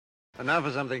And now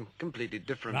for something completely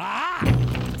different.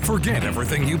 Forget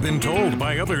everything you've been told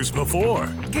by others before.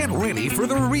 Get ready for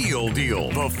the real deal,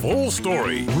 the full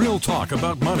story. Real talk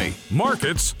about money,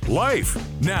 markets, life.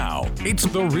 Now, it's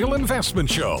The Real Investment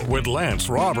Show with Lance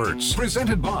Roberts,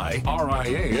 presented by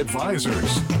RIA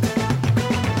Advisors.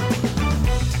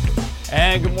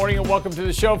 And good morning and welcome to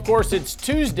the show. Of course, it's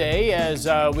Tuesday as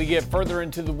we get further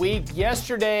into the week.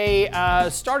 Yesterday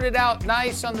started out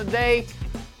nice on the day,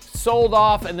 sold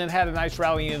off, and then had a nice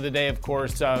rally into the day. Of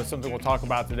course, something we'll talk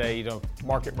about today,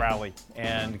 market rally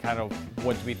and kind of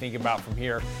what to be thinking about from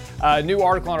here. New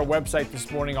article on our website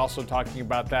this morning also talking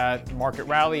about that market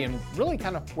rally and really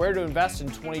kind of where to invest in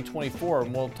 2024.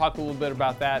 And we'll talk a little bit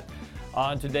about that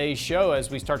on today's show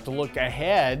as we start to look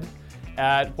ahead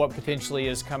at what potentially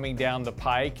is coming down the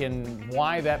pike and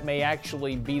why that may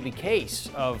actually be the case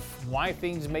of why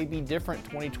things may be different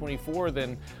 2024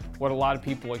 than what a lot of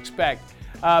people expect.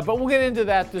 But we'll get into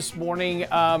that this morning.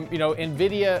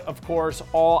 NVIDIA, of course,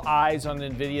 all eyes on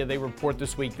NVIDIA. They report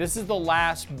this week. This is the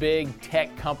last big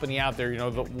tech company out there,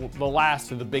 the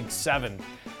last of the big seven.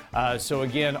 So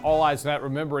again, all eyes on that.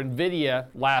 Remember, NVIDIA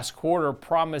last quarter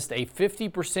promised a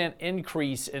 50%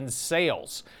 increase in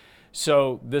sales.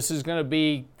 So this is going to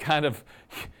be kind of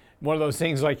one of those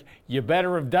things like, you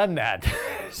better have done that.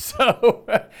 So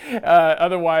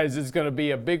otherwise, it's going to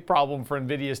be a big problem for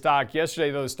NVIDIA stock.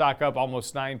 Yesterday, though, the stock up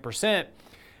almost 9%.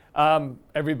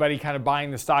 Everybody kind of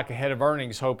buying the stock ahead of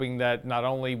earnings, hoping that not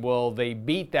only will they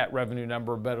beat that revenue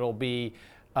number, but it'll be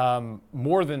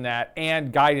more than that,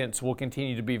 and guidance will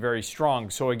continue to be very strong.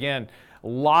 So again,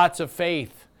 lots of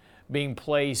faith being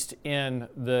placed in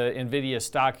the NVIDIA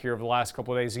stock here over the last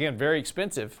couple of days. Again, very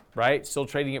expensive, right? Still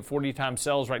trading at 40 times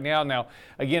sales right now. Now,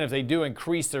 again, if they do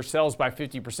increase their sales by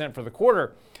 50% for the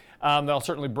quarter, they'll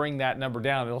certainly bring that number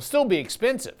down. It'll still be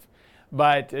expensive,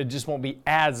 but it just won't be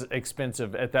as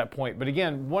expensive at that point. But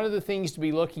again, one of the things to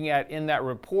be looking at in that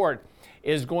report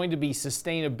is going to be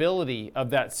sustainability of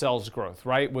that sales growth,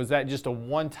 right? Was that just a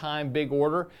one-time big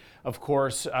order? Of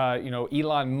course,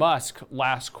 Elon Musk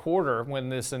last quarter when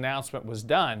this announcement was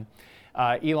done,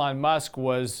 Elon Musk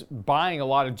was buying a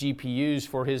lot of GPUs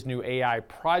for his new AI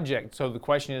project. So the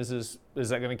question is that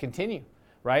going to continue,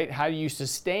 right? How do you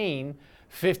sustain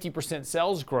 50%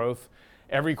 sales growth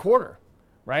every quarter?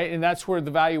 Right? And that's where the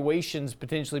valuations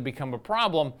potentially become a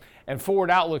problem. And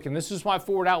forward outlook, and this is why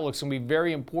forward outlook is going to be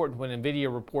very important when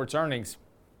NVIDIA reports earnings.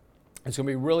 It's going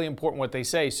to be really important what they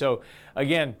say. So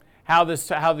again, how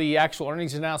the actual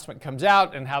earnings announcement comes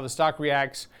out and how the stock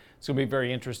reacts, it's going to be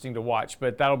very interesting to watch.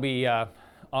 But that'll be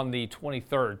on the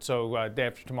 23rd, so day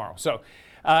after tomorrow. So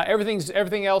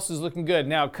everything else is looking good.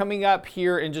 Now, coming up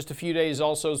here in just a few days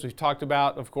also, as we've talked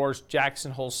about, of course,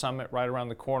 Jackson Hole Summit right around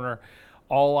the corner.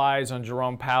 All eyes on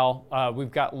Jerome Powell.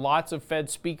 We've got lots of Fed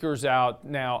speakers out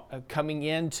now coming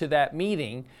into that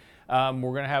meeting.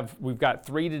 We've got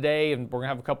 3 today, and we're gonna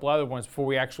have a couple other ones before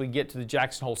we actually get to the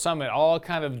Jackson Hole Summit, all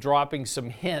kind of dropping some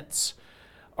hints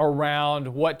around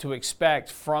what to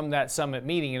expect from that summit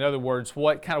meeting. In other words,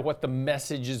 what the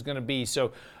message is gonna be.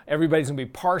 So everybody's gonna be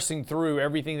parsing through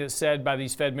everything that's said by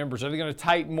these Fed members. Are they gonna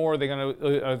tighten more? Are they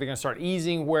gonna start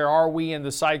easing? Where are we in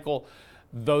the cycle?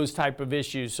 Those type of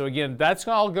issues. So again, that's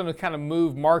all going to kind of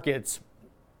move markets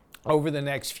over the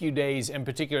next few days in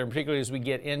particular, and particularly as we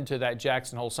get into that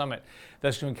Jackson Hole Summit.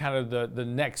 That's going to be kind of the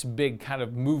next big kind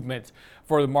of movement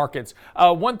for the markets.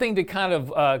 One thing to kind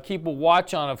of keep a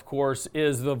watch on, of course,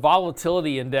 is the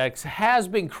volatility index has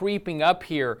been creeping up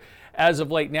here as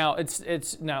of late. Now,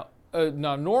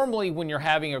 now, normally when you're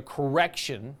having a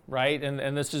correction, right,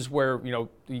 and this is where,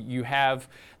 you have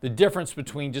the difference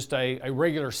between just a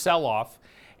regular sell-off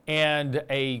and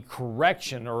a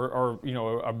correction or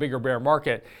a bigger bear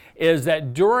market, is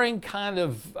that during kind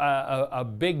of a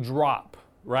big drop,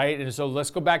 right? And so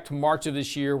let's go back to March of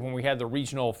this year when we had the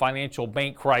regional financial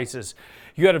bank crisis.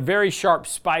 You had a very sharp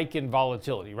spike in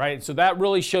volatility, right? So that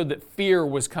really showed that fear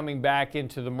was coming back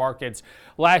into the markets.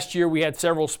 Last year, we had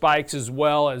several spikes as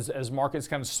well as markets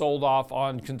kind of sold off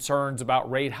on concerns about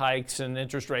rate hikes and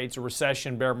interest rates, a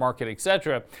recession, bear market,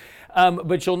 etc.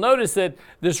 But you'll notice that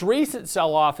this recent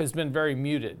sell-off has been very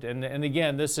muted. And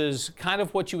again, this is kind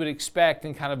of what you would expect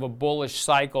in kind of a bullish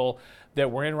cycle that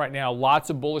we're in right now. Lots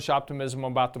of bullish optimism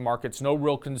about the markets, no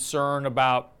real concern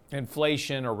about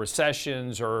inflation or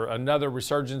recessions or another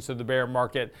resurgence of the bear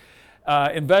market.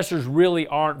 Investors really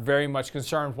aren't very much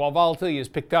concerned. While volatility has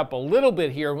picked up a little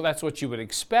bit here, well, that's what you would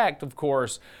expect, of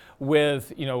course,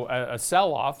 with a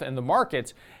sell-off in the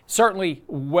markets, certainly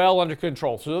well under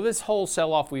control. So this whole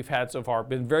sell-off we've had so far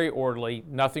been very orderly,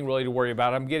 nothing really to worry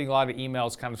about. I'm getting a lot of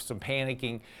emails, kind of some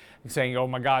panicking saying, oh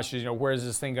my gosh, where is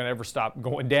this thing going to ever stop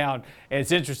going down? And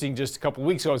it's interesting, just a couple of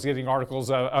weeks ago, I was getting articles,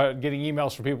 getting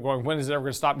emails from people going, when is it ever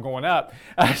going to stop going up?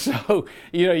 So,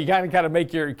 you kind of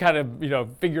make your,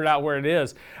 figure it out where it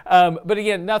is. But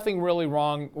again, nothing really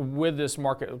wrong with this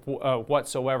market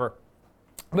whatsoever.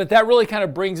 But that really kind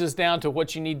of brings us down to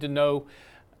what you need to know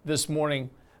this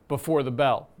morning before the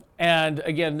bell. And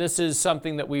again, this is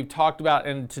something that we've talked about,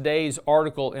 and today's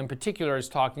article in particular is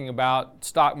talking about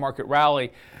stock market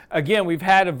rally. Again, we've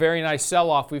had a very nice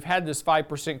sell-off. We've had this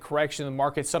 5% correction in the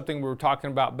market, something we were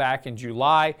talking about back in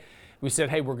July. We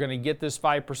said, hey, we're going to get this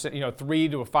 5%, 3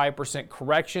 to a 5%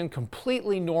 correction,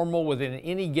 completely normal within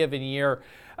any given year.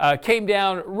 Came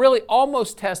down, really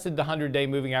almost tested the 100-day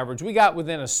moving average. We got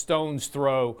within a stone's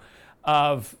throw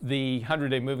of the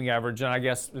 100-day moving average, and I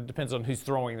guess it depends on who's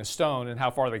throwing the stone and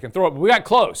how far they can throw it, but we got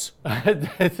close.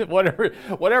 whatever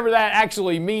that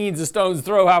actually means, a stone's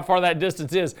throw, how far that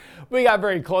distance is, we got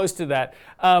very close to that.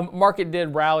 Market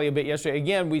did rally a bit yesterday.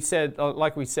 Again, we said,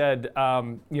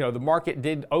 the market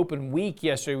did open weak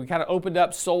yesterday. We kind of opened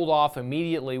up, sold off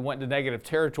immediately, went to negative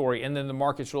territory, and then the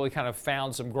market's really kind of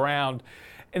found some ground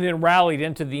and then rallied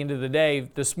into the end of the day.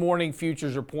 This morning,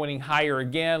 futures are pointing higher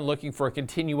again, looking for a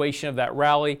continuation of that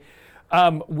rally.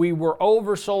 We were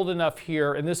oversold enough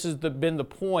here, and this has been the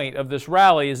point of this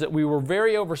rally, is that we were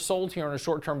very oversold here on a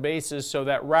short-term basis, so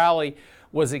that rally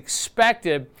was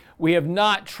expected. We have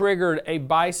not triggered a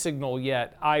buy signal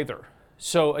yet either.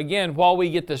 So again, while we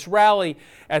get this rally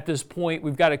at this point,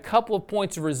 we've got a couple of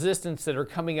points of resistance that are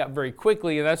coming up very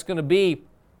quickly, and that's going to be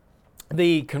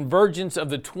the convergence of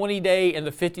the 20-day and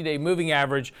the 50-day moving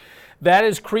average. That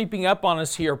is creeping up on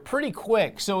us here pretty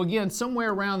quick. So again,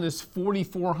 somewhere around this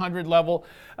 4,400 level,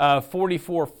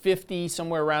 4,450,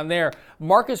 somewhere around there,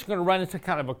 market's going to run into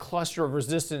kind of a cluster of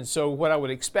resistance. So what I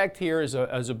would expect here is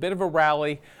a bit of a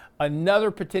rally,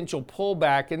 another potential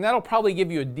pullback, and that'll probably give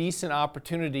you a decent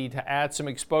opportunity to add some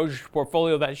exposure to your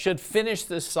portfolio. That should finish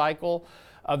this cycle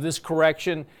of this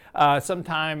correction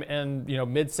sometime in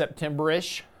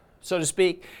mid-September-ish, so to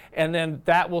speak, and then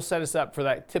that will set us up for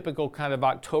that typical kind of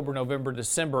October, November,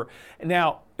 December.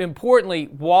 Now, importantly,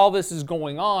 while this is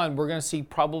going on, we're going to see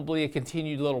probably a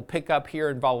continued little pickup here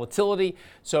in volatility.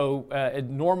 So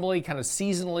normally, kind of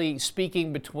seasonally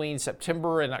speaking, between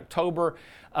September and October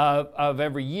of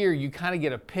every year, you kind of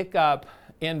get a pickup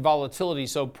in volatility.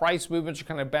 So price movements are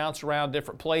going to bounce around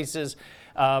different places.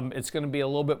 It's going to be a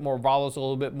little bit more volatile, a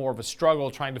little bit more of a struggle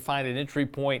trying to find an entry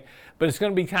point, but it's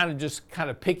going to be kind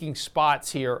of picking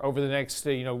spots here over the next,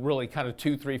 really kind of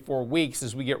 2, 3, 4 weeks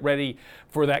as we get ready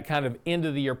for that kind of end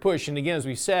of the year push. And again, as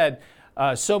we said,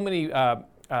 so many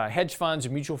hedge funds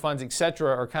and mutual funds, et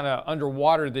cetera, are kind of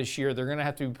underwater this year. They're going to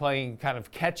have to be playing kind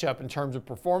of catch up in terms of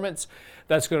performance.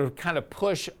 That's going to kind of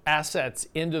push assets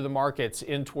into the markets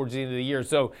in towards the end of the year.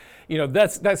 So,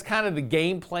 that's kind of the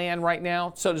game plan right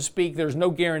now, so to speak. There's no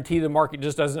guarantee the market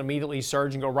just doesn't immediately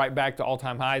surge and go right back to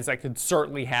all-time highs. That could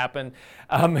certainly happen.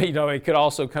 It could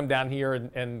also come down here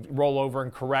and roll over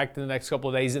and correct in the next couple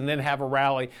of days and then have a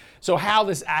rally. So how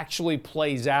this actually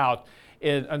plays out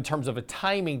in terms of a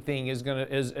timing thing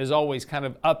is always kind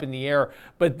of up in the air,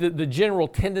 but the general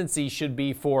tendency should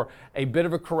be for a bit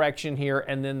of a correction here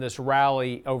and then this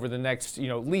rally over the next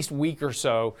at least week or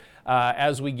so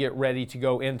as we get ready to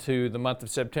go into the month of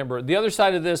September. The other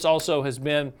side of this also has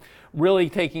been really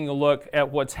taking a look at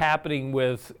what's happening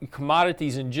with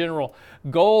commodities in general.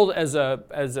 Gold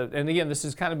and again, this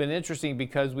has kind of been interesting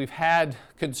because we've had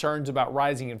concerns about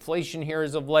rising inflation here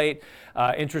as of late.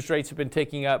 Interest rates have been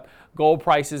ticking up. Gold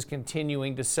prices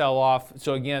continuing to sell off.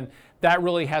 So again, that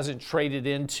really hasn't traded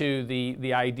into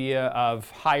the idea of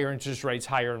higher interest rates,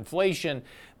 higher inflation.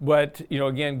 But,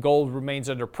 again, gold remains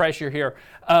under pressure here.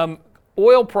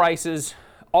 Oil prices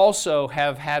also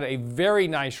have had a very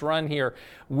nice run here.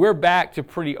 We're back to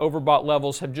pretty overbought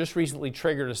levels, have just recently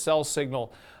triggered a sell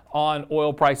signal on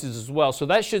oil prices as well. So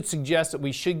that should suggest that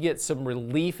we should get some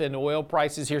relief in oil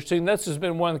prices here soon. This has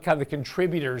been one of the kind of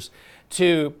contributors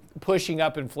to pushing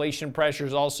up inflation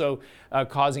pressures, also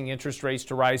causing interest rates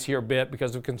to rise here a bit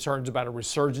because of concerns about a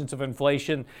resurgence of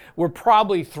inflation. We're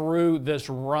probably through this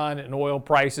run in oil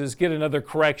prices, get another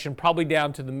correction, probably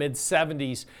down to the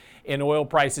mid-70s in oil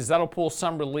prices. That'll pull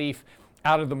some relief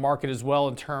out of the market as well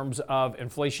in terms of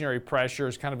inflationary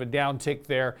pressures, kind of a downtick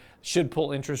there, should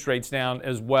pull interest rates down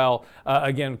as well.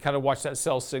 Again, kind of watch that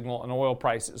sell signal on oil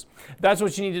prices. That's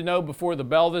what you need to know before the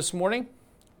bell this morning.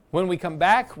 When we come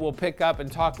back, we'll pick up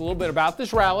and talk a little bit about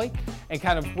this rally and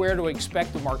kind of where to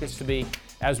expect the markets to be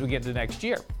as we get to next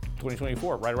year,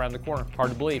 2024, right around the corner.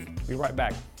 Hard to believe. Be right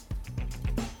back.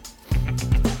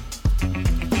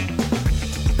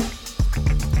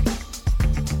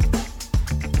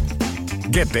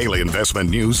 Get daily investment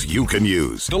news you can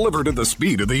use, delivered at the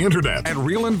speed of the internet at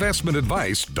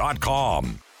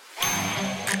realinvestmentadvice.com.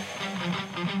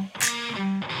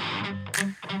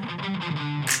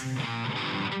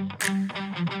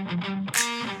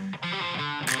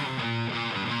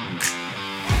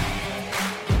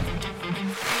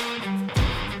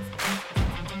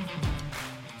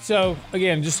 So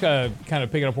again, just kind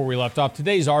of picking up where we left off.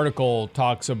 Today's article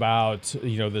talks about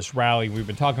this rally. We've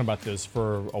been talking about this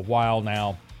for a while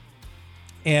now,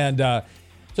 and so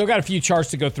I've got a few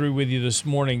charts to go through with you this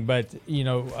morning. But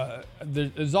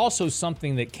there's also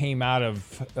something that came out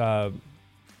of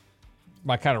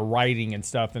my kind of writing and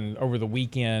stuff, and over the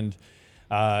weekend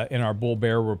in our Bull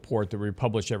Bear report that we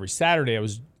publish every Saturday, I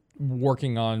was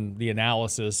working on the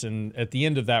analysis, and at the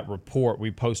end of that report,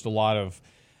 we post a lot of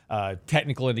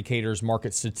technical indicators,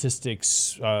 market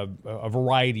statistics, a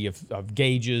variety of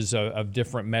gauges of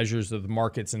different measures of the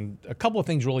markets. And a couple of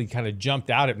things really kind of jumped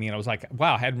out at me. And I was like,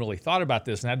 wow, I hadn't really thought about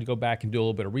this, and I had to go back and do a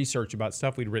little bit of research about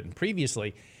stuff we'd written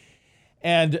previously.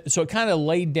 And so it kind of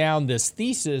laid down this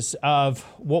thesis of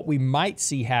what we might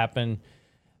see happen,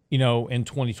 in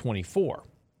 2024.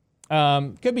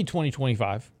 Could be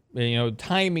 2025.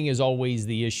 Timing is always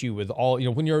the issue with all,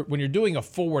 when you're doing a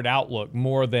forward outlook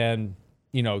more than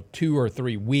 2 or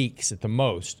 3 weeks at the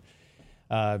most,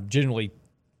 generally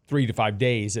 3 to 5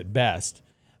 days at best.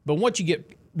 But once you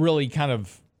get really kind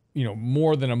of,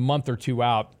 more than a month or two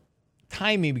out,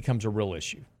 timing becomes a real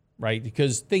issue, right?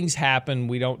 Because things happen.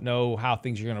 We don't know how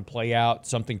things are going to play out.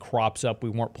 Something crops up we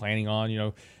weren't planning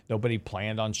on. Nobody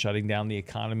planned on shutting down the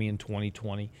economy in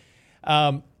 2020.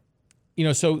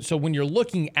 So when you're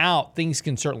looking out, things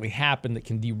can certainly happen that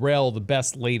can derail the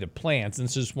best laid of plans. And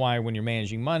this is why when you're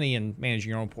managing money and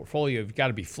managing your own portfolio, you've got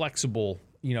to be flexible,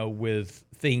 with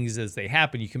things as they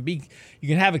happen. You can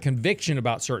have a conviction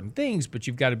about certain things, but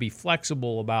you've got to be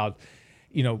flexible about,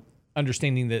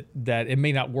 understanding that it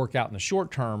may not work out in the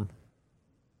short term,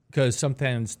 because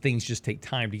sometimes things just take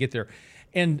time to get there.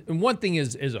 And one thing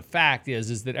is a fact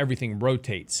is that everything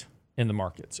rotates in the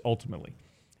markets ultimately.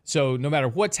 So no matter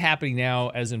what's happening now,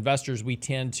 as investors, we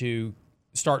tend to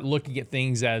start looking at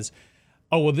things as,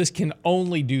 oh, well, this can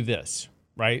only do this,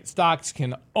 right? Stocks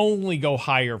can only go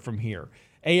higher from here.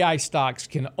 AI stocks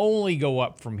can only go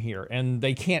up from here, and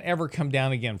they can't ever come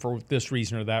down again for this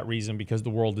reason or that reason because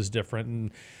the world is different.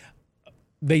 And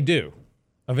they do.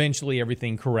 Eventually,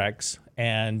 everything corrects,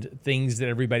 and things that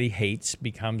everybody hates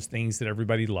becomes things that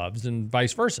everybody loves, and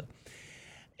vice versa.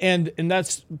 And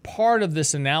that's part of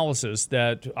this analysis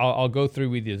that I'll go through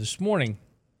with you this morning.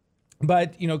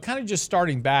 But, kind of just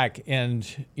starting back,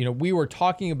 and, we were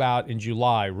talking about in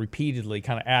July repeatedly,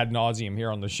 kind of ad nauseum here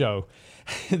on the show,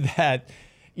 that,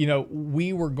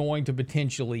 we were going to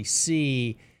potentially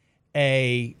see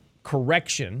a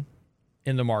correction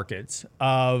in the markets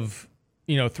of,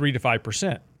 3 to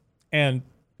 5%. And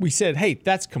we said, hey,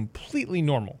 that's completely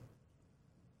normal.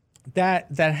 That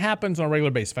happens on a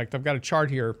regular basis. In fact, I've got a chart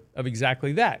here of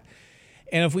exactly that.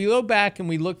 And if we go back and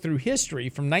we look through history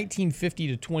from 1950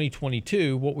 to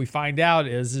 2022, what we find out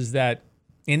is that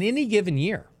in any given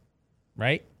year,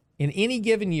 right? In any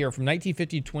given year from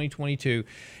 1950 to 2022,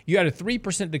 you had a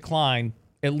 3% decline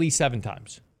at least 7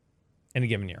 times in a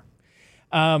given year.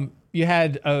 You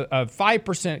had a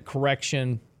 5%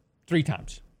 correction 3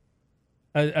 times.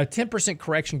 A 10%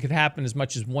 correction could happen as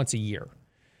much as once a year.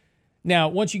 Now,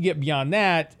 once you get beyond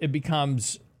that, it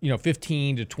becomes,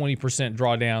 15 to 20%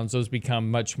 drawdowns. Those become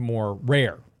much more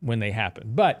rare when they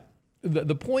happen. But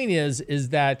the point is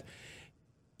that,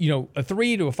 a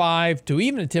 3 to a 5 to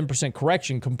even a 10%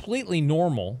 correction, completely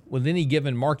normal with any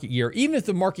given market year, even if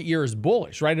the market year is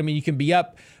bullish, right? I mean, you can be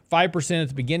up 5% at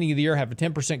the beginning of the year, have a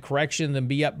 10% correction, then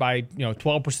be up by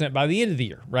 12% by the end of the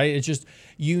year, right? It's just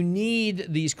you need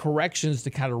these corrections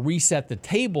to kind of reset the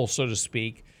table, so to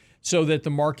speak, so that the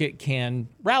market can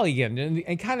rally again.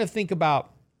 And kind of think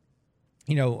about,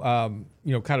 kind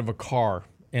of a car,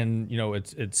 and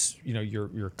it's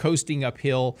you're coasting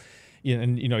uphill,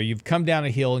 and you've come down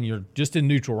a hill and you're just in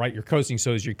neutral, right? You're coasting.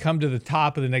 So as you come to the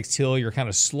top of the next hill, you're kind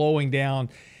of slowing down,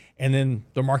 and then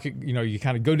the market, you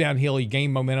kind of go downhill, you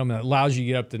gain momentum, and it allows you to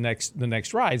get up the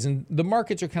next rise. And the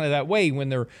markets are kind of that way. When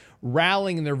they're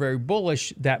rallying and they're very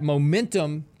bullish, that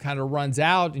momentum kind of runs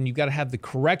out, and you've got to have the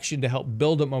correction to help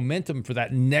build up momentum for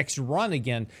that next run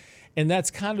again. And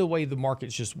that's kind of the way the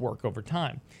markets just work over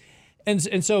time.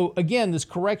 And so again, this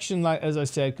correction, as I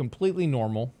said, completely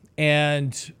normal.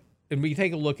 And we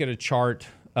take a look at a chart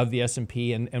of the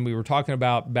S&P, and we were talking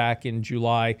about back in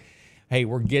July, hey,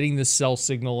 we're getting this sell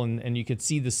signal, and you could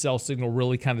see the sell signal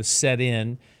really kind of set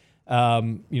in,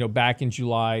 back in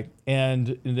July.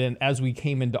 And then as we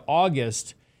came into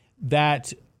August,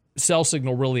 that sell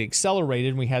signal really accelerated,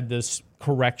 and we had this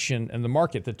correction in the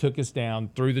market that took us down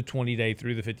through the 20-day,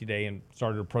 through the 50-day, and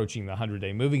started approaching the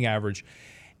 100-day moving average.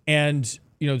 And,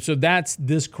 so that's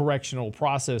this correctional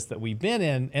process that we've been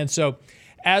in. And so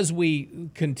as we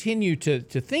continue to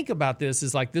think about this,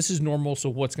 is like, this is normal, so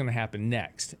what's going to happen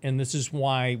next? And this is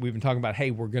why we've been talking about, hey,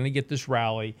 we're going to get this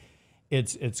rally.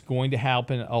 It's going to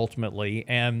happen ultimately.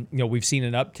 And, we've seen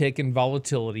an uptick in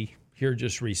volatility here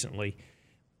just recently,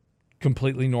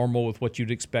 completely normal with what you'd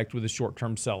expect with a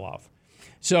short-term sell-off.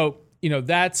 So,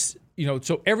 that's,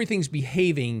 so everything's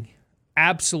behaving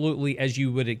absolutely as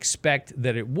you would expect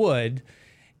that it would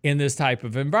in this type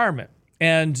of environment.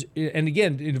 And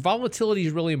again, volatility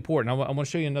is really important. I want to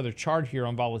show you another chart here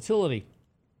on volatility.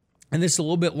 And this is a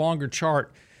little bit longer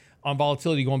chart on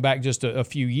volatility going back just a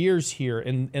few years here.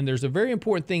 And there's a very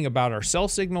important thing about our sell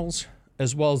signals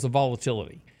as well as the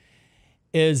volatility,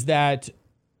 is that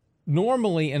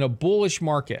normally in a bullish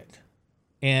market,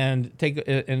 and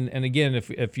again,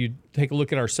 if you take a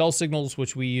look at our sell signals,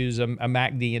 which we use a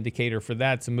MACD indicator for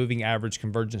that, it's a moving average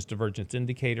convergence divergence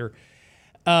indicator.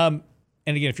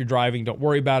 And again, if you're driving, don't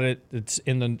worry about it. It's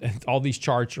all these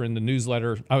charts are in the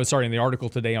newsletter. In the article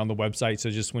today on the website. So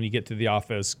just when you get to the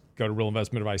office, go to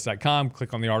realinvestmentadvice.com,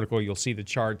 click on the article, you'll see the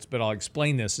charts. But I'll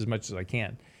explain this as much as I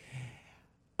can.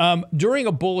 During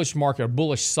a bullish market, a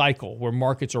bullish cycle where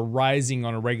markets are rising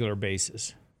on a regular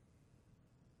basis,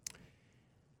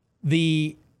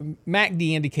 the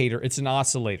MACD indicator, it's an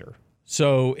oscillator.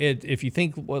 So if you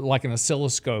think like an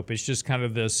oscilloscope, it's just kind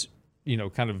of this,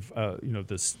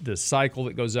 this cycle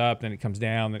that goes up, then it comes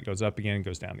down, then it goes up again, and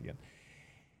goes down again.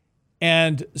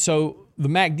 And so the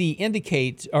MACD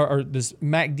indicates, or this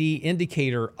MACD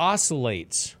indicator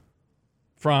oscillates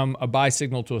from a buy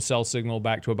signal to a sell signal,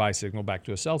 back to a buy signal, back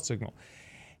to a sell signal.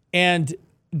 And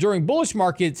during bullish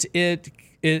markets, it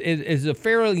is a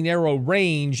fairly narrow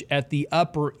range at the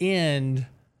upper end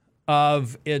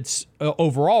of its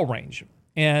overall range.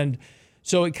 And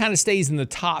so it kind of stays in the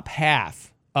top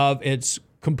half of its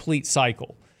complete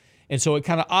cycle. And so it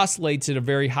kind of oscillates at a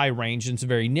very high range, and it's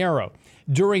very narrow.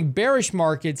 During bearish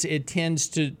markets, it tends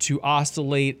to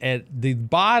oscillate at the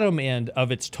bottom end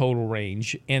of its total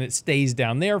range, and it stays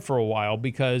down there for a while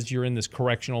because you're in this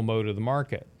correctional mode of the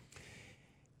market.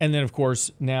 And then, of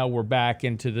course, now we're back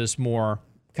into this more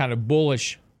kind of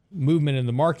bullish movement in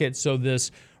the market. So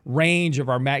this range of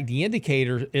our MACD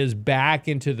indicator is back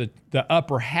into the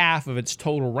upper half of its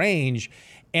total range,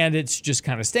 and it's just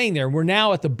kind of staying there. We're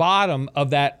now at the bottom of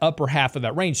that upper half of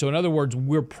that range. So in other words,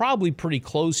 we're probably pretty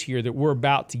close here that we're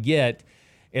about to get,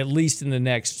 at least in the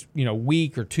next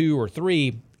week or two or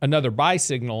three, another buy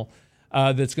signal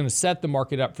that's going to set the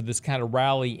market up for this kind of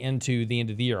rally into the end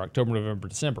of the year, October, November,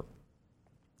 December.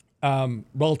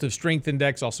 Relative strength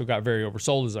index also got very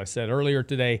oversold, as I said earlier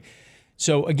today.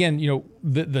 So again,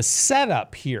 the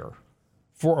setup here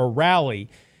for a rally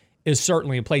is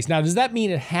certainly in place. Now, does that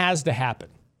mean it has to happen?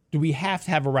 Do we have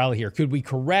to have a rally here? Could we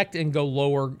correct and go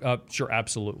lower? Sure,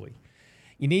 absolutely.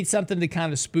 You need something to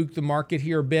kind of spook the market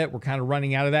here a bit. We're kind of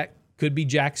running out of that. Could be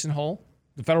Jackson Hole.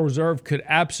 The Federal Reserve could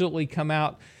absolutely come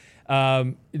out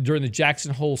during the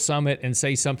Jackson Hole summit and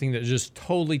say something that just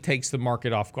totally takes the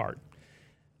market off guard.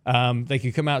 They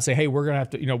could come out and say, hey, we're going to have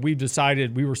to, we've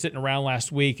decided, we were sitting around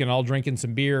last week and all drinking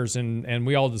some beers, and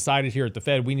we all decided here at the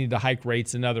Fed we need to hike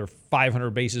rates another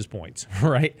 500 basis points,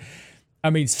 right?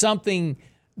 I mean, something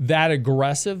that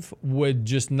aggressive would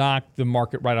just knock the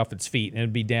market right off its feet, and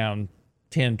it'd be down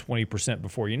 10, 20%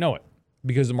 before you know it,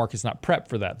 because the market's not prepped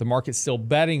for that. The market's still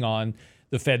betting on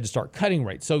the Fed to start cutting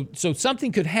rates. So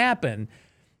something could happen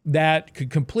that could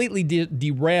completely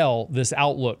derail this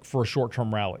outlook for a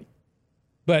short-term rally.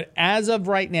 But as of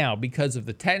right now, because of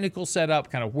the technical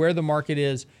setup, kind of where the market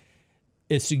is,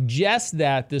 it suggests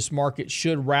that this market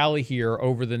should rally here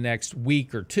over the next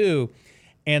week or two.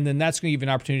 And then that's going to give you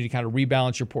an opportunity to kind of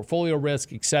rebalance your portfolio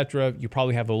risk, et cetera. You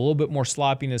probably have a little bit more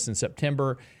sloppiness in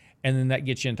September. And then that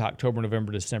gets you into October,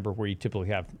 November, December, where you typically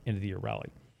have end of the year rally.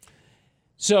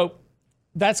 So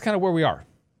that's kind of where we are.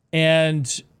 And,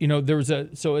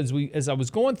 as I was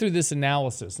going through this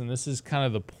analysis, and this is kind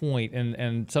of the point,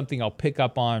 and something I'll pick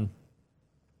up on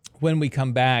when we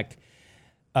come back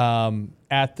after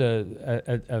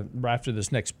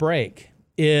this next break,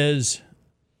 is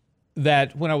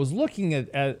that when I was looking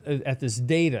at this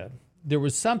data, there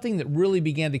was something that really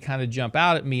began to kind of jump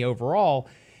out at me overall.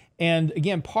 And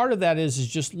again, part of that is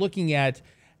just looking at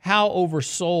how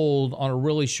oversold on a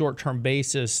really short-term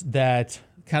basis that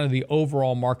kind of the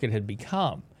overall market had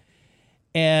become.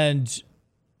 And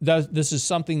this is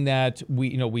something that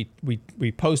we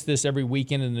post this every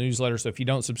weekend in the newsletter. So if you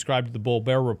don't subscribe to the Bull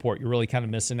Bear Report, you're really kind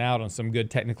of missing out on some good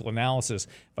technical analysis,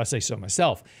 if I say so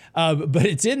myself. But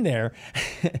it's in there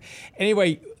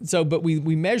anyway. But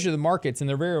we measure the markets and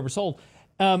they're very oversold.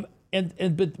 But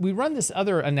we run this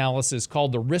other analysis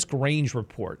called the Risk Range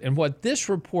Report. And what this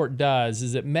report does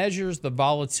is it measures the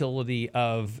volatility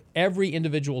of every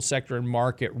individual sector and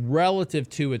market relative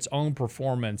to its own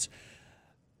performance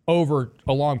over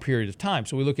a long period of time.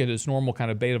 So we look at its normal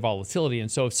kind of beta volatility.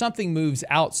 And so if something moves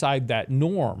outside that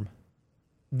norm,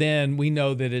 then we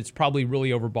know that it's probably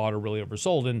really overbought or really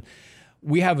oversold. And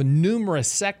we have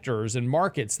numerous sectors and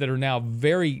markets that are now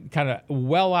very kind of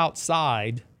well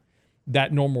outside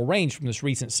that normal range from this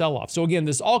recent sell-off. So again,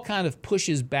 this all kind of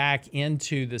pushes back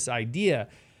into this idea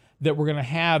that we're going to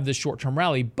have this short-term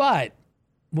rally. But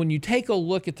when you take a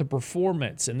look at the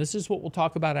performance, and this is what we'll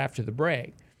talk about after the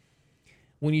break,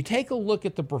 when you take a look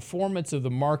at the performance of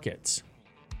the markets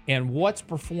and what's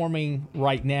performing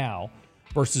right now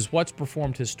versus what's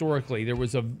performed historically, there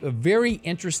was a very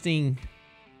interesting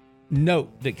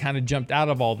note that kind of jumped out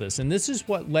of all this. And this is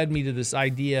what led me to this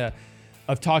idea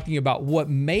of talking about what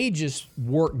may just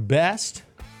work best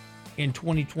in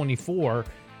 2024,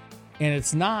 and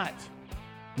it's not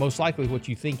most likely what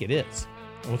you think it is.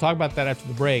 We'll talk about that after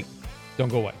the break. Don't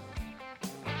go away.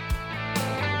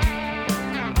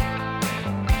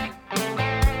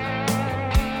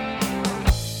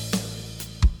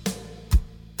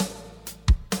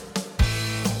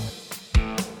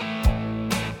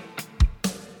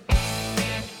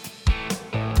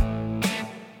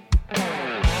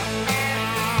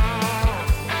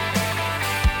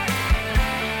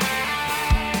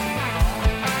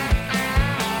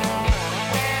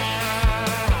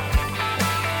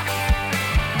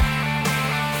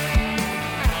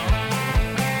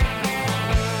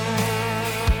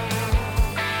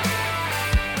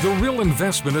 The Real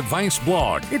Investment Advice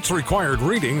blog. It's required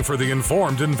reading for the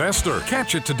informed investor.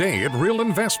 Catch it today at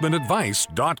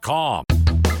realinvestmentadvice.com.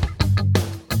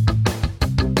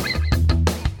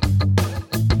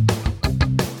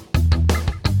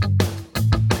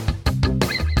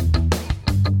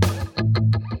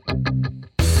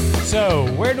 So,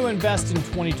 where to invest in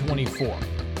 2024?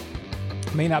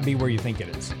 May not be where you think it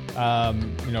is.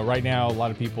 Right now, a lot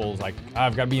of people like,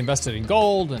 I've got to be invested in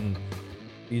gold and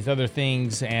these other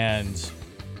things, and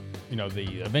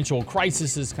the eventual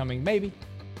crisis is coming, maybe,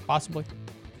 possibly.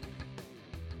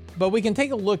 But we can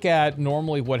take a look at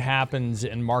normally what happens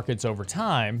in markets over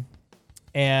time,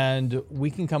 and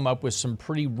we can come up with some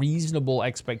pretty reasonable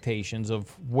expectations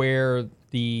of where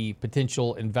the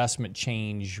potential investment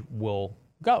change will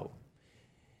go.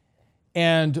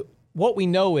 And what we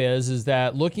know is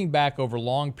that looking back over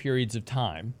long periods of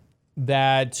time,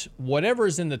 that whatever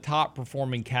is in the top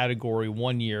performing category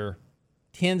one year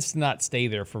tends to not stay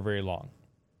there for very long.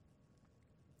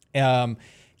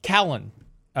 Callan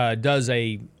does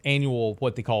a annual,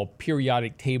 what they call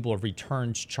periodic table of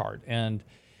returns chart. And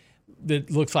it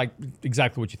looks like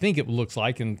exactly what you think it looks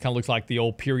like, and kind of looks like the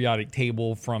old periodic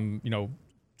table from,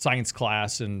 science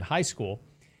class in high school.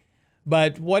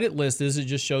 But what it lists is it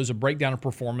just shows a breakdown of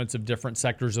performance of different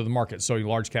sectors of the market. So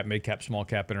large cap, mid cap, small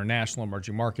cap, international,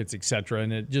 emerging markets, et cetera.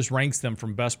 And it just ranks them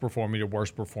from best performing to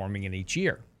worst performing in each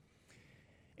year.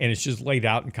 And it's just laid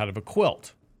out in kind of a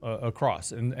quilt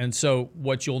across. And so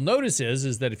what you'll notice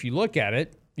is that if you look at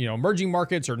it, emerging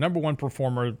markets are number one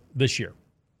performer this year.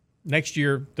 Next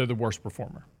year, they're the worst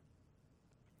performer.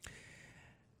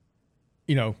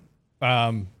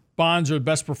 Bonds are the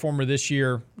best performer this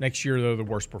year. Next year, they're the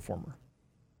worst performer.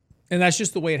 And that's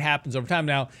just the way it happens over time.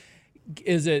 Now,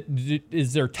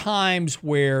 is there times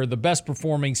where the best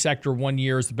performing sector one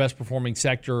year is the best performing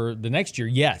sector the next year?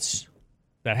 Yes,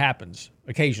 that happens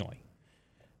occasionally.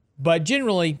 But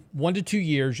generally, 1 to 2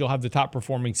 years, you'll have the top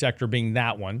performing sector being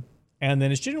that one. And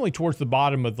then it's generally towards the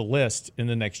bottom of the list in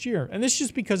the next year. And this is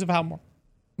just because of how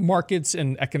markets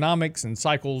and economics and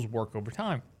cycles work over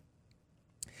time.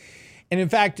 And in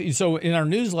fact, so in our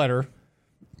newsletter,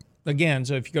 again,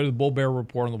 so if you go to the Bull Bear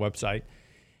Report on the website,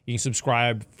 you can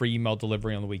subscribe for email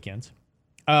delivery on the weekends.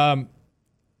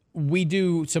 We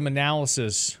do some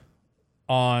analysis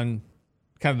on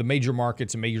kind of the major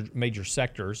markets and major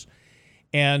sectors,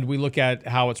 and we look at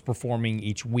how it's performing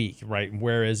each week, right?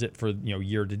 Where is it for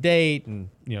year to date, and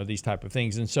these type of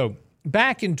things. And so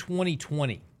back in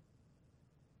 2020.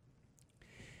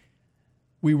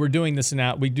 We were doing this,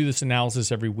 we do this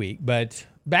analysis every week, but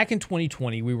back in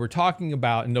 2020, we were talking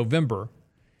about in November,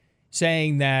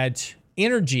 saying that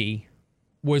energy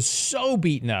was so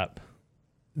beaten up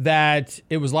that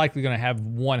it was likely going to have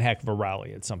one heck of a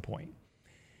rally at some point.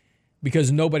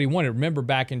 because nobody wanted. Remember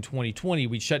back in 2020,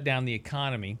 we shut down the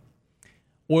economy.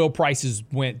 Oil prices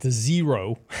went to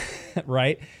zero,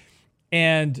 right?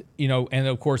 And, and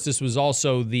of course, this was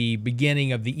also the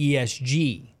beginning of the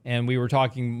ESG. And we were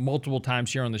talking multiple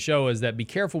times here on the show is that be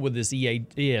careful with this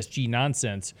ESG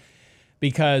nonsense,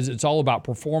 because it's all about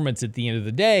performance at the end of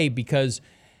the day. Because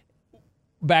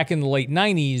back in the late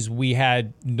 90s, we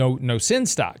had no sin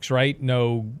stocks, right?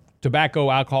 No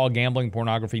tobacco, alcohol, gambling,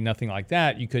 pornography, nothing like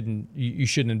that. You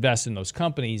shouldn't invest in those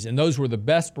companies. And those were the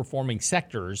best performing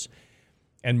sectors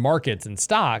and markets and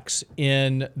stocks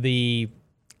in the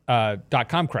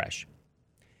 .com crash.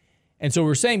 And so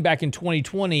we're saying back in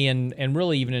 2020 and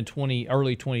really even in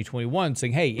early 2021,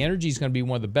 saying, hey, energy is going to be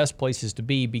one of the best places to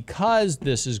be because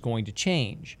this is going to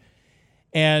change.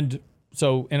 And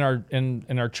so in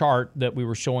our chart that we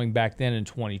were showing back then in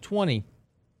 2020,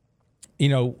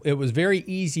 it was very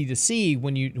easy to see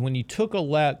when you took a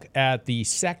look at the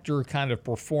sector kind of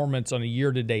performance on a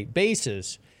year-to-date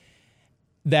basis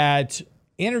that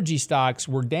energy stocks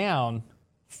were down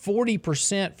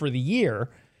 40% for the year,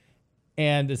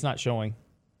 and it's not showing.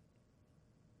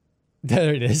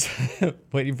 There it is,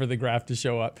 waiting for the graph to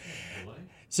show up.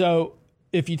 So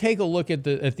if you take a look at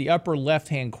the upper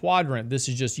left-hand quadrant, this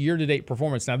is just year-to-date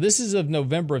performance. Now, this is of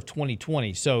November of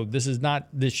 2020, so this is not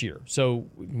this year. So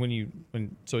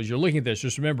as you're looking at this,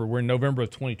 just remember we're in November of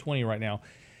 2020 right now.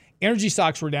 Energy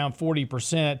stocks were down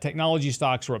 40%. Technology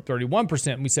stocks were up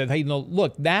 31%. And we said, hey,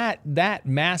 look, that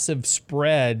massive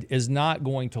spread is not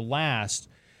going to last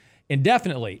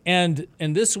indefinitely. And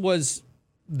this was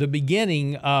the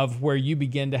beginning of where you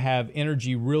begin to have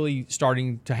energy really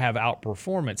starting to have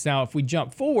outperformance. Now, if we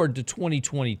jump forward to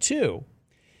 2022,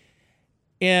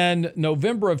 in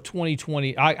November of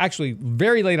 2020, actually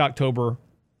very late October,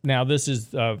 now this is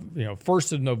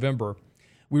 1st of November,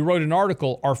 we wrote an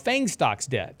article, Are FANG Stocks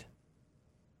Dead?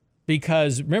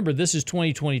 Because remember, this is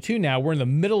 2022 now. We're in the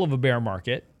middle of a bear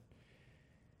market.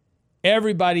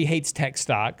 Everybody hates tech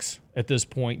stocks at this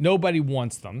point. Nobody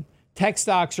wants them. Tech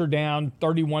stocks are down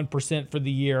 31% for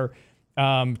the year.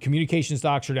 Communication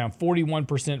stocks are down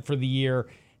 41% for the year.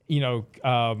 You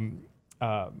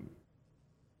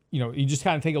just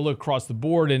kind of take a look across the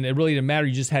board, and it really didn't matter.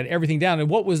 You just had everything down. And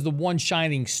what was the one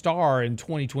shining star in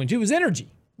 2022? It was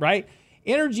energy, right?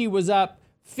 Energy was up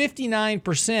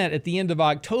 59% at the end of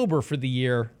October for the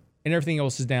year, and everything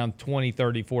else is down 20,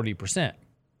 30, 40%.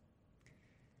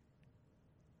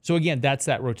 So again, that's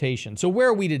that rotation. So where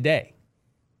are we today,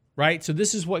 right? So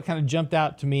this is what kind of jumped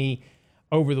out to me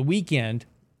over the weekend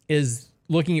is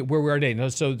looking at where we are today.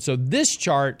 So this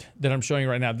chart that I'm showing you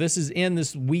right now, this is in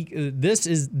this week. This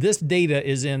data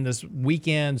is in this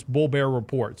weekend's bull bear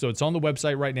report. So it's on the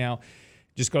website right now.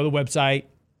 Just go to the website.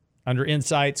 Under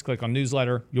Insights, click on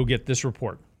Newsletter, you'll get this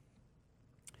report.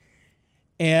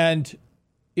 And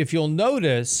if you'll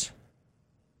notice,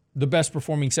 the best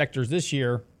performing sectors this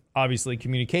year, obviously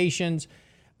communications,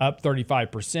 up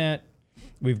 35%.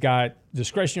 We've got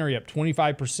discretionary up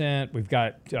 25%. We've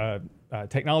got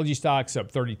technology stocks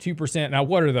up 32%. Now,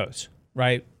 what are those,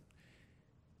 right?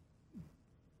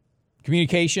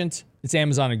 Communications, it's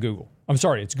Amazon and Google. I'm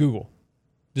sorry, it's Google.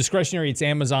 Discretionary, it's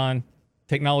Amazon.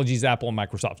 Technologies, Apple, and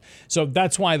Microsoft. So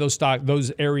that's why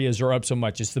those areas are up so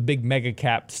much. It's the big mega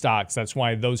cap stocks. That's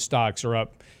why those stocks are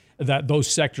up.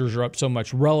 Those sectors are up so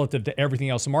much relative to everything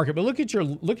else in the market. But look at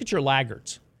your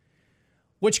laggards.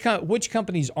 Which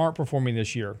companies aren't performing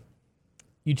this year?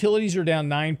 Utilities are down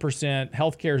 9%.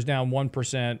 Healthcare is down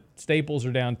 1%. Staples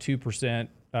are down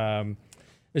 2%.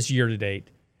 This year to date.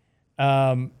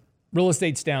 Real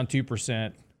estate's down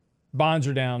 2%. Bonds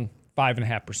are down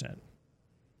 5.5%.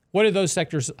 What do those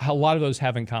sectors, a lot of those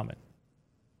have in common?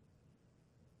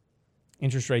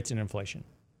 Interest rates and inflation.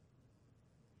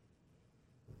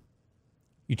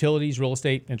 Utilities, real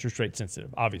estate, interest rate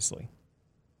sensitive, obviously.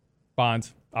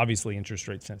 Bonds, obviously interest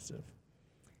rate sensitive.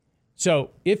 So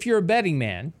if you're a betting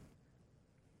man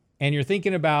and you're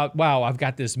thinking about, wow, I've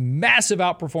got this massive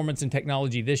outperformance in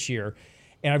technology this year,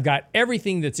 and I've got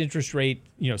everything that's interest rate,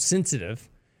 sensitive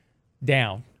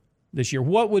down this year,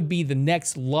 what would be the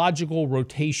next logical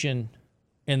rotation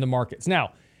in the markets?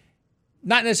 Now,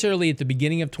 not necessarily at the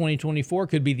beginning of 2024,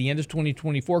 could be the end of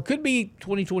 2024, could be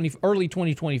early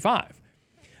 2025.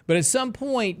 But at some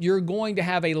point, you're going to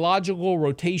have a logical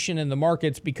rotation in the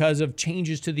markets because of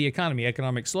changes to the economy,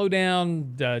 economic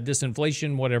slowdown,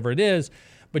 disinflation, whatever it is.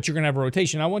 But you're going to have a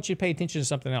rotation. I want you to pay attention to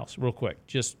something else real quick.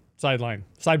 Just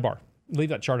sidebar. Leave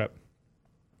that chart up.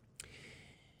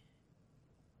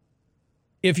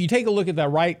 If you take a look at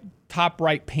that top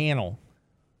right panel,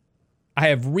 I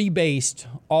have rebased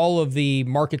all of the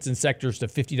markets and sectors to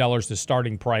 $50 the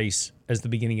starting price as the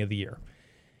beginning of the year.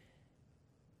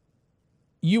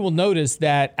 you will notice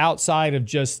that outside of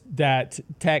just that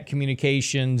tech,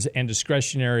 communications, and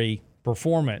discretionary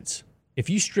performance, if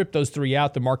you strip those three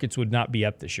out, the markets would not be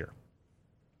up this year.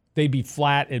 They'd be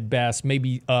flat at best,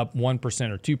 maybe up 1%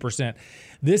 or 2%.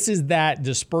 This is that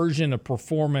dispersion of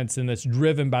performance, and that's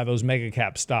driven by those mega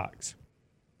cap stocks.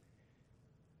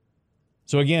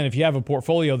 So again, if you have a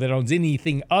portfolio that owns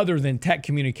anything other than tech,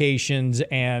 communications,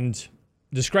 and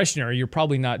discretionary, you're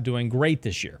probably not doing great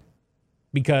this year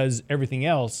because everything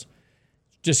else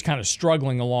just kind of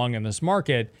struggling along in this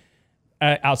market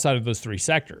outside of those three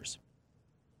sectors.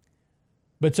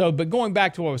 But going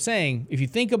back to what I was saying, if you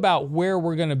think about where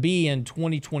we're going to be in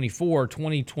 2024,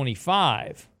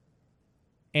 2025,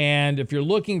 and if you're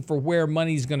looking for where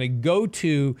money's going to go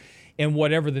to in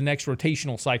whatever the next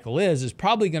rotational cycle is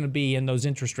probably going to be in those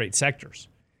interest rate sectors.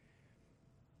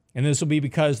 And this will be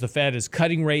because the Fed is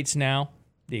cutting rates now,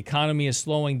 the economy is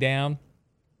slowing down,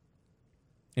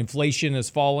 inflation is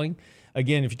falling.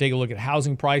 Again, if you take a look at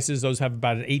housing prices, those have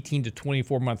about an 18 to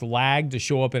 24-month lag to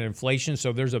show up in inflation.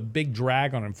 So there's a big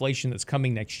drag on inflation that's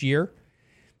coming next year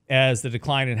as the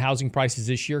decline in housing prices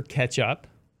this year catch up.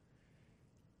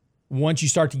 Once you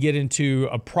start to get into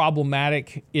a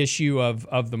problematic issue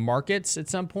of the markets at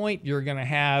some point, you're going to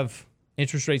have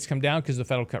interest rates come down because the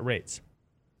Fed will cut rates.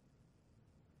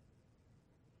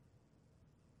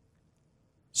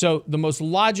 So the most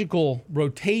logical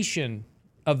rotation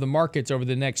of the markets over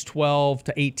the next 12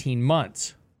 to 18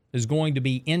 months is going to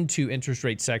be into interest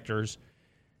rate sectors,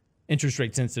 interest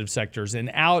rate sensitive sectors,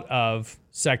 and out of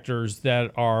sectors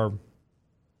that are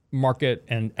market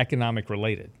and economic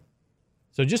related.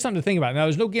 So just something to think about. Now,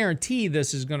 there's no guarantee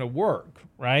this is going to work,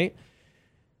 right?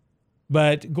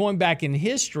 But going back in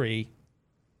history,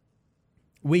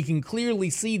 we can clearly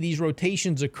see these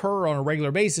rotations occur on a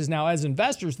regular basis. Now, as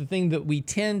investors, the thing that we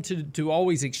tend to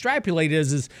always extrapolate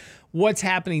is what's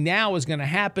happening now is going to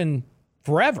happen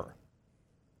forever.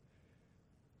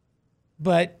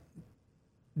 But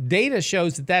data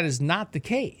shows that that is not the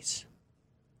case.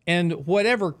 And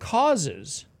whatever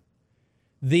causes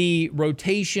the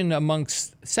rotation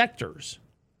amongst sectors,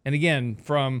 and again,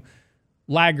 from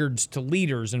laggards to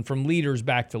leaders and from leaders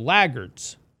back to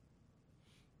laggards,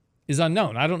 is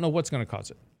unknown. I don't know what's going to cause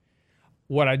it.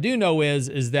 What I do know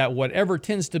is that whatever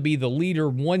tends to be the leader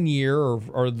 1 year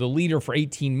or the leader for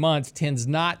 18 months tends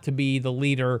not to be the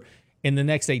leader in the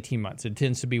next 18 months. It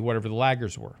tends to be whatever the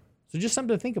laggards were. So just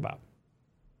something to think about.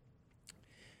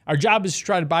 Our job is to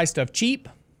try to buy stuff cheap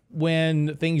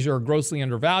when things are grossly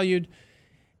undervalued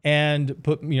and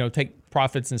take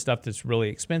profits and stuff that's really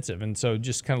expensive. And so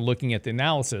just kind of looking at the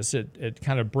analysis, it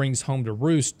kind of brings home to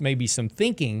roost maybe some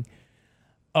thinking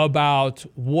about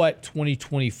what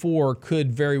 2024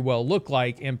 could very well look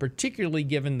like, and particularly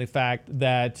given the fact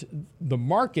that the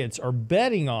markets are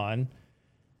betting on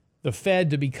the Fed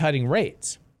to be cutting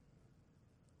rates.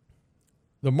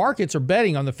 The markets are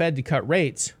betting on the Fed to cut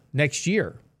rates next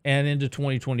year and into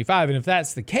 2025. And if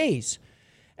that's the case,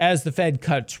 as the Fed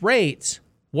cuts rates,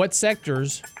 what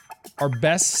sectors are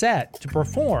best set to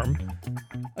perform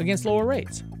against lower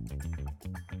rates?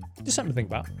 Just something to think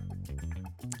about.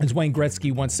 As Wayne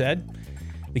Gretzky once said,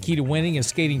 the key to winning is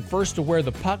skating first to where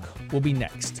the puck will be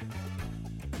next.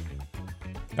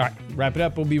 All right, wrap it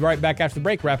up. We'll be right back after the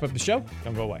break. Wrap up the show.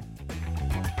 Don't go away.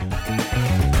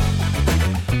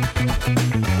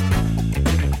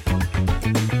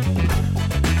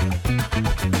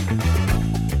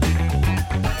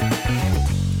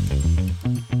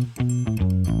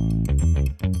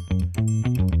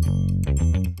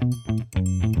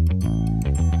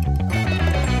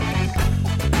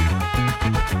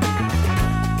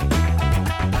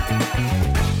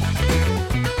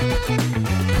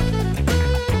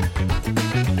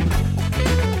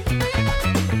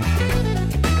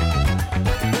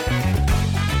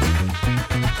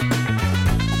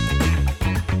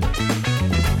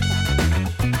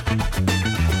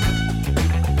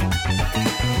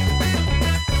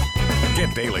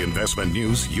 Daily investment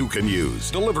news you can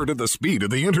use, delivered at the speed of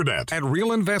the internet at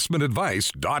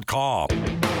realinvestmentadvice.com.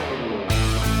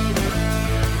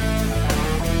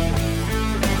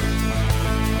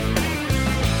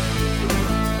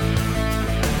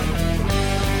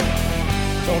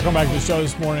 So welcome back to the show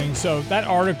this morning. So that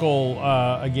article,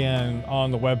 again,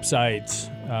 on the website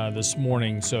this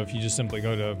morning. So if you just simply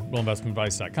go to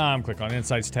realinvestmentadvice.com, click on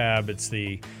Insights tab, it's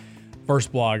the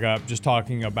first blog up, just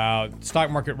talking about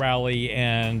stock market rally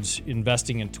and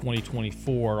investing in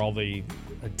 2024. All the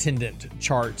attendant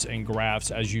charts and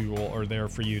graphs, as usual, are there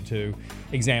for you to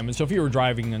examine. So if you were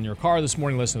driving in your car this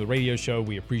morning, listening to the radio show,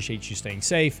 we appreciate you staying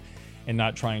safe and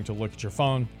not trying to look at your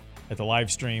phone at the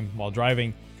live stream while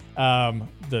driving.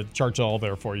 The chart's all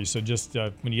there for you. So just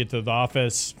when you get to the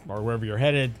office or wherever you're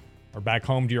headed, or back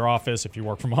home to your office if you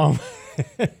work from home,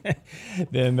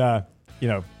 then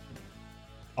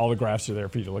all the graphs are there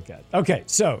for you to look at. Okay,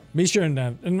 so be sure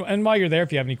and while you're there,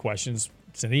 if you have any questions,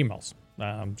 send emails.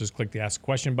 Just click the Ask a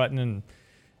Question button and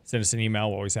send us an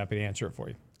email. We're always happy to answer it for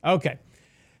you. Okay,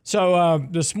 so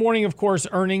this morning, of course,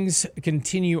 earnings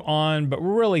continue on, but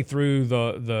we're really through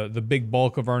the big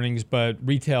bulk of earnings, but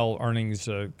retail earnings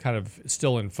kind of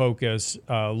still in focus.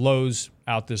 Lowe's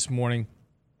out this morning,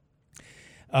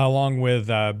 along with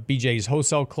BJ's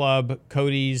Wholesale Club,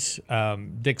 Cody's,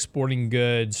 Dick's Sporting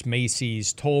Goods,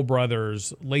 Macy's, Toll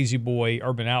Brothers, Lazy Boy,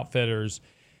 Urban Outfitters.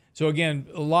 So again,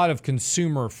 a lot of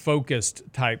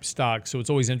consumer-focused type stocks. So it's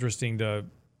always interesting to,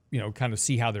 kind of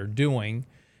see how they're doing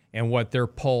and what their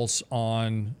pulse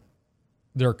on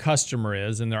their customer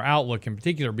is and their outlook in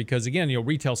particular. Because again,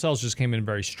 retail sales just came in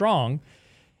very strong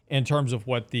in terms of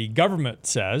what the government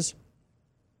says.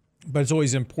 But it's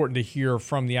always important to hear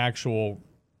from the actual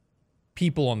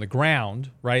people on the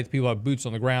ground, right? The people who have boots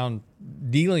on the ground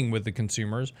dealing with the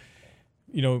consumers.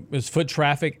 Is foot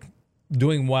traffic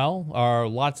doing well? Are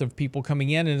lots of people coming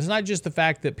in? And it's not just the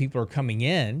fact that people are coming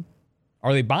in.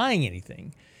 Are they buying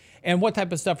anything? And what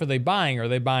type of stuff are they buying? Are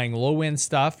they buying low-end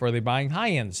stuff or are they buying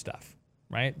high-end stuff,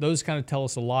 right? Those kind of tell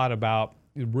us a lot about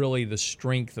really the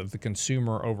strength of the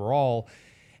consumer overall.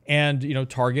 And,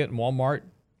 Target and Walmart,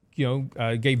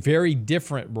 gave very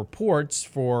different reports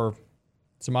for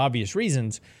some obvious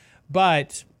reasons,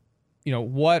 but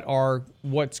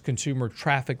what's consumer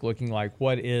traffic looking like?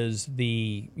 What is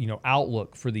the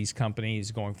outlook for these companies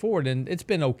going forward? And it's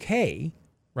been okay,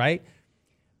 right?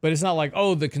 But it's not like,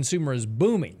 the consumer is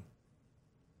booming.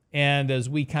 And as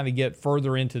we kind of get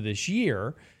further into this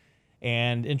year,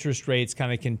 and interest rates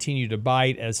kind of continue to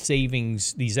bite as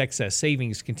these excess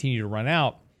savings continue to run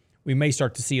out, we may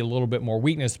start to see a little bit more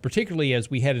weakness, particularly as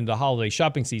we head into holiday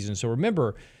shopping season. So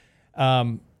remember,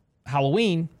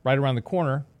 Halloween right around the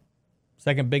corner.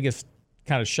 Second biggest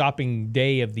kind of shopping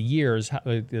day of the year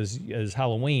is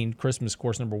Halloween. Christmas, of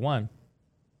course, number one.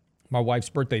 My wife's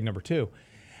birthday, number two.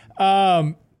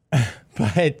 But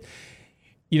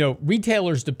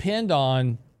retailers depend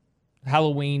on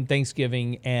Halloween,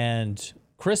 Thanksgiving, and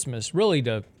Christmas really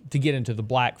to get into the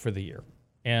black for the year.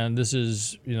 And this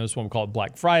is this one we call it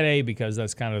Black Friday because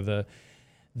that's kind of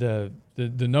the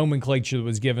nomenclature that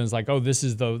was given is like, this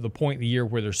is the point in the year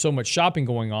where there's so much shopping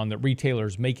going on that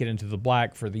retailers make it into the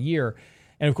black for the year.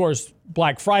 And of course,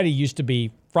 Black Friday used to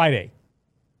be Friday.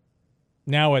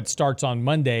 Now it starts on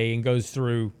Monday and goes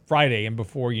through Friday. And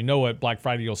before you know it, Black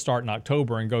Friday will start in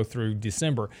October and go through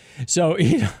December. So,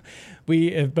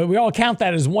 but we all count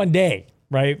that as one day,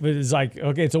 right? It's like,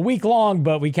 okay, it's a week long,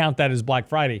 but we count that as Black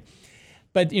Friday.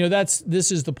 But,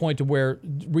 this is the point to where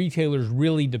retailers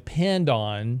really depend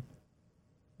on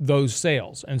those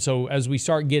sales. And so as we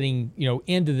start getting,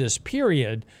 into this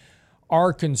period,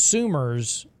 are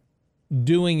consumers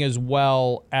doing as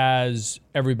well as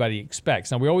everybody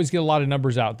expects? Now, we always get a lot of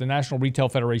numbers out. The National Retail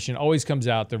Federation always comes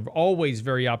out. They're always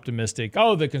very optimistic.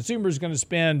 The consumer's going to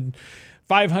spend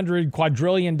 $500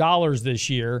 quadrillion this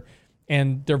year,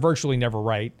 and they're virtually never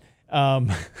right.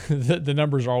 The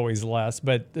numbers are always less,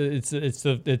 but it's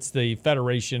the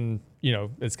Federation,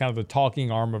 it's kind of the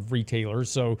talking arm of retailers.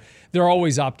 So they're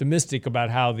always optimistic about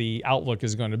how the outlook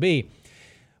is going to be.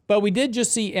 But we did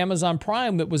just see Amazon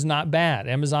Prime that was not bad.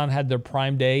 Amazon had their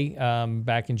Prime Day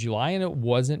back in July, and it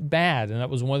wasn't bad. And that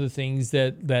was one of the things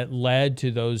that led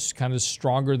to those kind of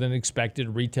stronger than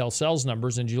expected retail sales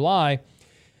numbers in July,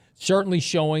 certainly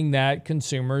showing that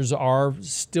consumers are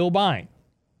still buying.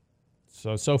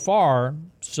 So far,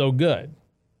 so good.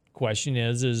 Question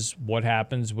is what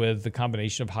happens with the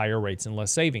combination of higher rates and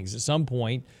less savings? At some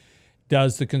point,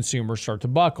 does the consumer start to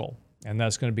buckle? And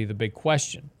that's going to be the big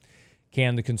question.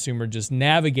 Can the consumer just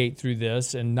navigate through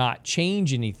this and not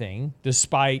change anything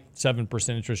despite 7%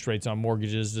 interest rates on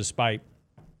mortgages, despite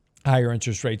higher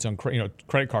interest rates on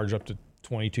credit cards up to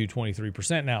 22,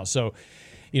 23% now? So,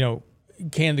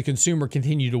 can the consumer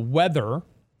continue to weather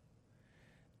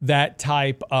that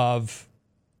type of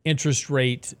interest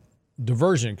rate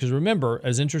diversion? Because remember,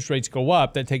 as interest rates go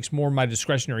up, that takes more of my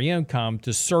discretionary income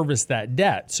to service that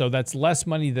debt. So that's less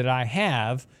money that I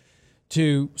have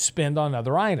to spend on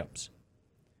other items.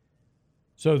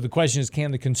 So the question is, can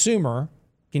the consumer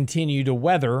continue to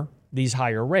weather these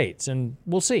higher rates? And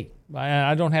we'll see.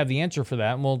 I don't have the answer for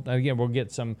that. And we'll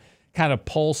get some kind of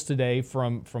pulse today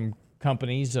from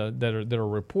companies that are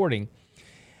reporting.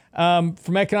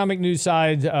 From economic news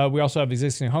side, we also have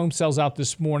existing home sales out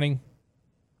this morning.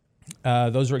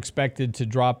 Those are expected to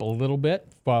drop a little bit,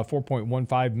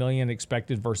 4.15 million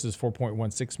expected versus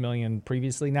 4.16 million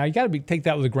previously. Now, you got to take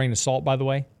that with a grain of salt, by the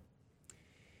way.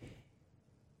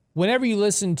 Whenever you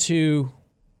listen to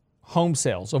home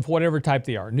sales of whatever type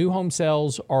they are, new home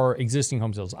sales or existing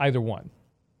home sales, either one,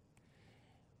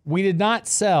 we did not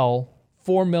sell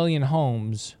 4 million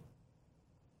homes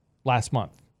last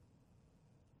month.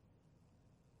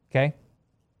 Okay?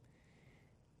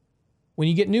 When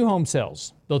you get new home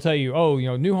sales, they'll tell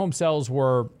you, new home sales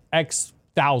were X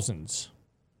thousands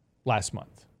last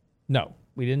month. No,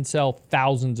 we didn't sell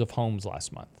thousands of homes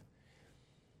last month.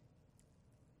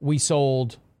 We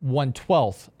sold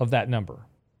 1/12 of that number.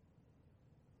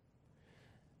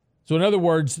 So in other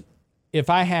words, if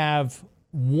I have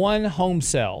one home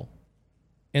sale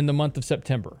in the month of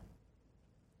September,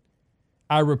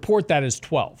 I report that as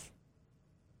 12.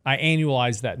 I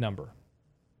annualize that number.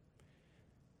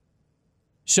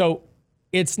 So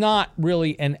it's not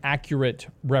really an accurate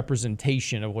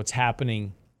representation of what's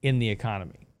happening in the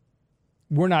economy.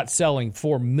 We're not selling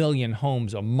 4 million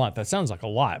homes a month. That sounds like a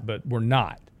lot, but we're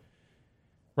not.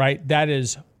 Right? That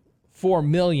is 4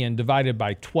 million divided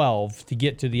by 12 to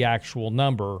get to the actual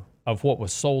number of what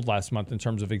was sold last month in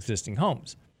terms of existing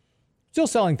homes. Still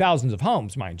selling thousands of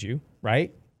homes, mind you,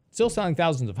 right? Still selling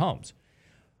thousands of homes.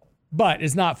 But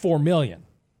it's not 4 million.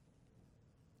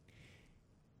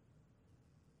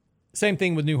 Same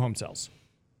thing with new home sales.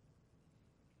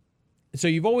 So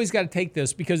you've always got to take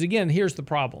this because, again, here's the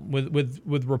problem.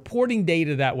 With reporting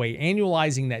data that way,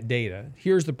 annualizing that data,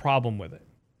 here's the problem with it.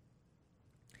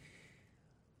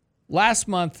 Last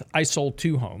month, I sold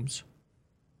 2 homes.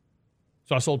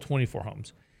 So I sold 24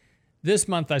 homes. This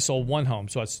month, I sold 1 home,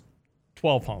 so it's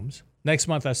 12 homes. Next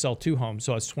month, I sell 2 homes,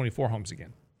 so it's 24 homes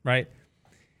again, right?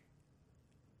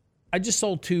 I just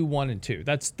sold 2, 1, and 2.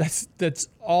 That's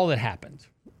all that happened,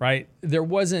 right? There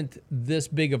wasn't this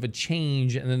big of a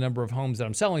change in the number of homes that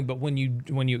I'm selling, but when you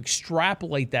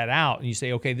extrapolate that out and you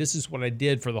say, okay, this is what I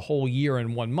did for the whole year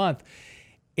in 1 month,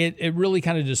 it really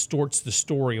kind of distorts the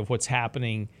story of what's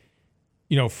happening,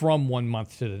 from 1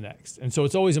 month to the next. And so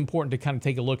it's always important to kind of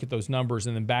take a look at those numbers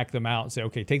and then back them out and say,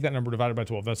 okay, take that number divided by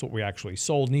 12. That's what we actually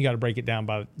sold. And you got to break it down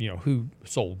by, who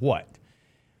sold what.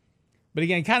 But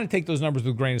again, kind of take those numbers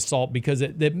with a grain of salt because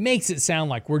it makes it sound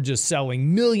like we're just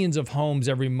selling millions of homes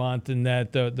every month and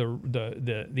that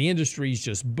the industry is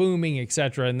just booming, et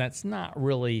cetera. And that's not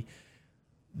really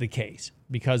the case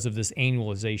because of this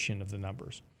annualization of the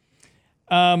numbers.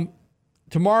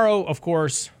 Tomorrow, of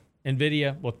course,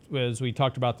 NVIDIA, as we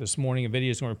talked about this morning, NVIDIA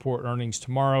is going to report earnings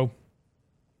tomorrow.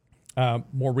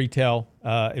 More retail,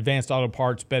 Advanced Auto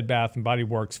Parts, Bed Bath & Body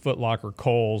Works, Foot Locker,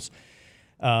 Kohl's,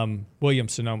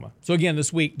 Williams-Sonoma. So again,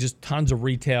 this week, just tons of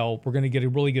retail. We're going to get a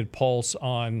really good pulse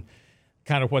on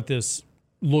kind of what this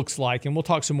looks like. And we'll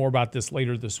talk some more about this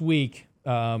later this week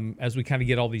as we kind of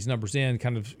get all these numbers in,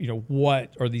 kind of,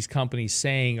 what are these companies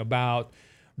saying about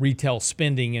retail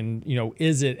spending and,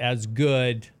 is it as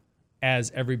good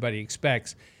as everybody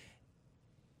expects?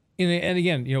 And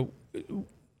again,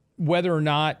 whether or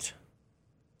not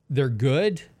they're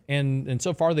good, and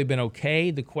so far they've been okay,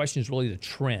 the question is really the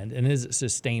trend, and is it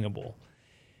sustainable?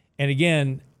 And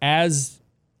again, as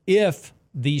if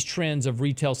these trends of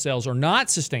retail sales are not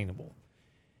sustainable,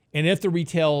 and if the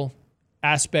retail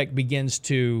aspect begins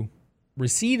to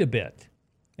recede a bit.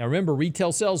 Now remember,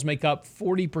 retail sales make up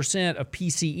 40% of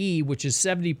PCE, which is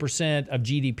 70% of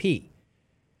GDP.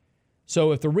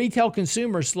 So if the retail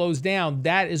consumer slows down,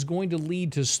 that is going to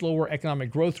lead to slower economic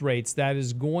growth rates. That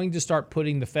is going to start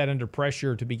putting the Fed under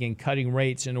pressure to begin cutting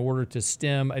rates in order to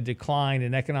stem a decline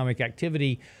in economic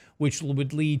activity, which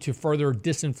would lead to further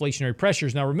disinflationary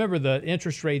pressures. Now, remember, the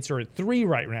interest rates are at 3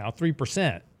 right now,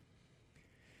 3%.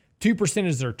 2%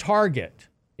 is their target.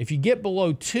 If you get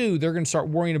below 2, they're going to start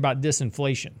worrying about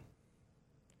disinflation.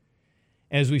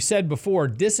 And as we've said before,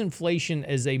 disinflation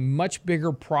is a much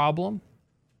bigger problem,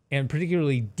 and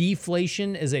particularly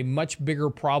deflation is a much bigger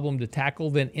problem to tackle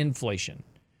than inflation.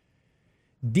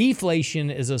 Deflation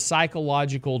is a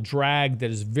psychological drag that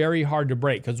is very hard to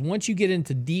break because once you get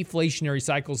into deflationary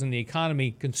cycles in the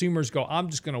economy, consumers go, I'm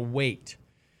just going to wait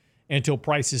until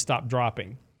prices stop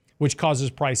dropping, which causes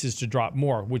prices to drop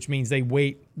more, which means they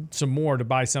wait some more to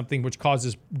buy something, which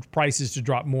causes prices to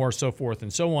drop more, so forth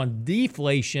and so on.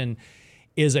 Deflation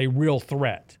is a real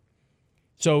threat.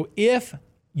 So if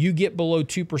you get below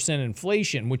 2%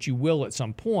 inflation, which you will at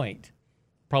some point,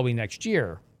 probably next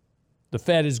year, the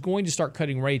Fed is going to start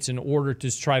cutting rates in order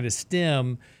to try to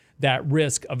stem that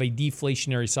risk of a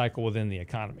deflationary cycle within the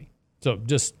economy. So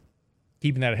just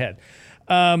keeping that ahead.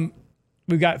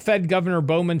 We've got Fed Governor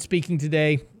Bowman speaking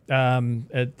today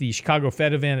at the Chicago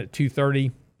Fed event at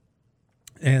 2:30.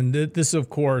 And this, of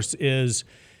course, is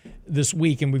this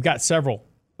week, and we've got several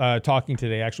talking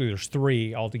today. Actually, there's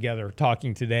 3 altogether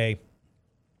talking today.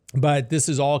 But this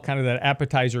is all kind of that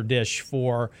appetizer dish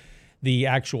for the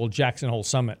actual Jackson Hole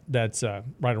Summit that's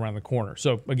right around the corner.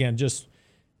 So, again, just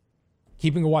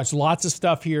keeping a watch. Lots of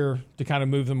stuff here to kind of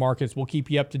move the markets. We'll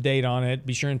keep you up to date on it.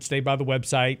 Be sure and stay by the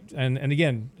website. And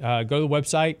again, go to the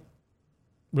website,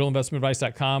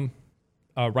 realinvestmentadvice.com.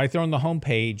 Right there on the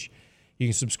homepage, you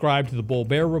can subscribe to the Bull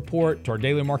Bear Report, to our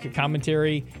daily market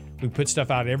commentary. We put stuff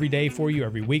out every day for you,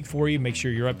 every week for you. Make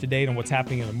sure you're up to date on what's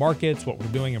happening in the markets, what we're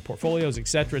doing in portfolios,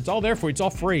 etc. It's all there for you. It's all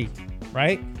free,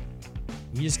 right?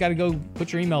 You just got to go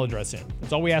put your email address in.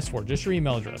 That's all we ask for, just your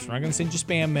email address. We're not going to send you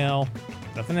spam mail,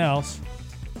 nothing else.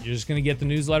 You're just going to get the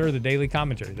newsletter, the daily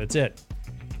commentary. That's it.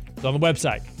 It's on the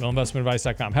website,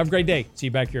 realinvestmentadvice.com. Have a great day. See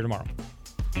you back here tomorrow.